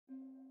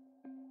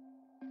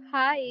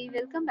Hi,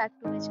 welcome back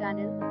to my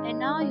channel. And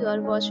now you are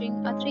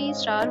watching a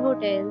 3-star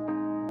hotel.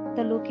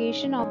 The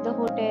location of the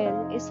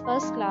hotel is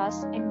first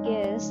class and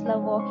guests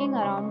love walking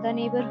around the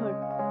neighborhood.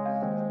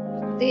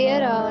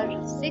 There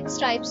are 6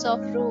 types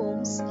of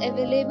rooms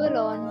available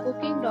on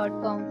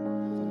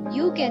booking.com.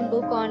 You can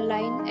book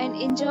online and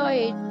enjoy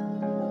it.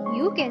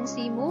 You can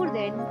see more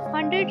than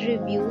 100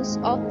 reviews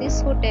of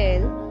this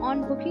hotel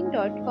on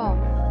booking.com.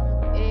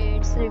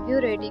 Its review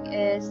rating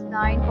is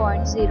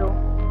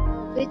 9.0,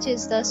 which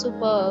is the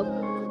superb.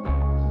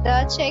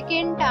 The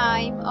check-in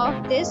time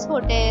of this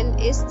hotel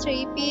is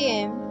 3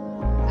 p.m.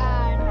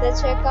 and the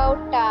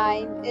checkout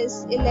time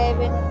is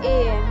 11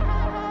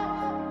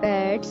 a.m.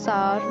 Pets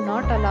are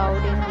not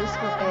allowed in this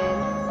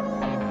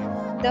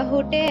hotel. The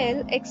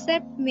hotel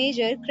accepts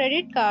major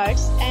credit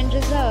cards and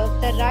reserves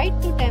the right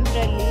to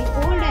temporarily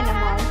hold an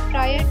amount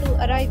prior to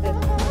arrival.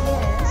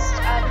 Guests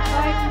are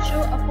required to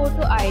show a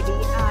photo ID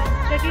and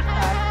credit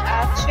card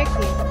at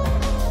check-in.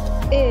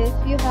 If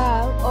you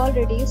have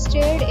already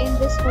stayed in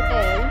this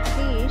hotel,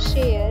 please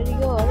share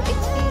your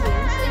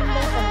experience in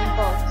the comment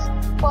box.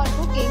 For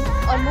booking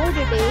or more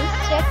details,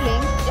 check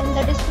link in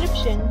the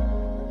description.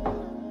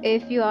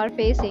 If you are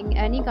facing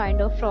any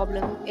kind of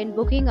problem in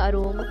booking a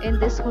room in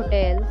this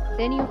hotel,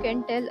 then you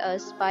can tell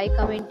us by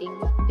commenting.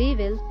 We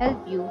will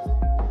help you.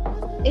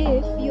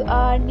 If you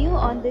are new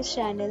on this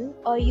channel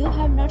or you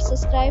have not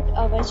subscribed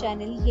our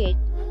channel yet,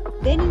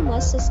 then you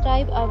must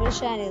subscribe our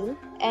channel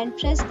and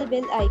press the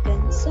bell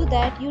icon so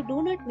that you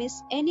do not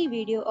miss any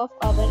video of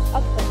our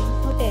upcoming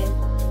hotel.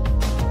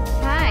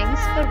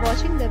 Thanks for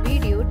watching the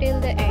video till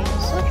the end.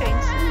 So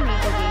friends, we'll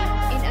meet again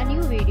in a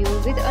new video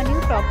with a new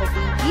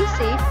property. Be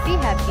safe, be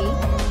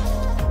happy.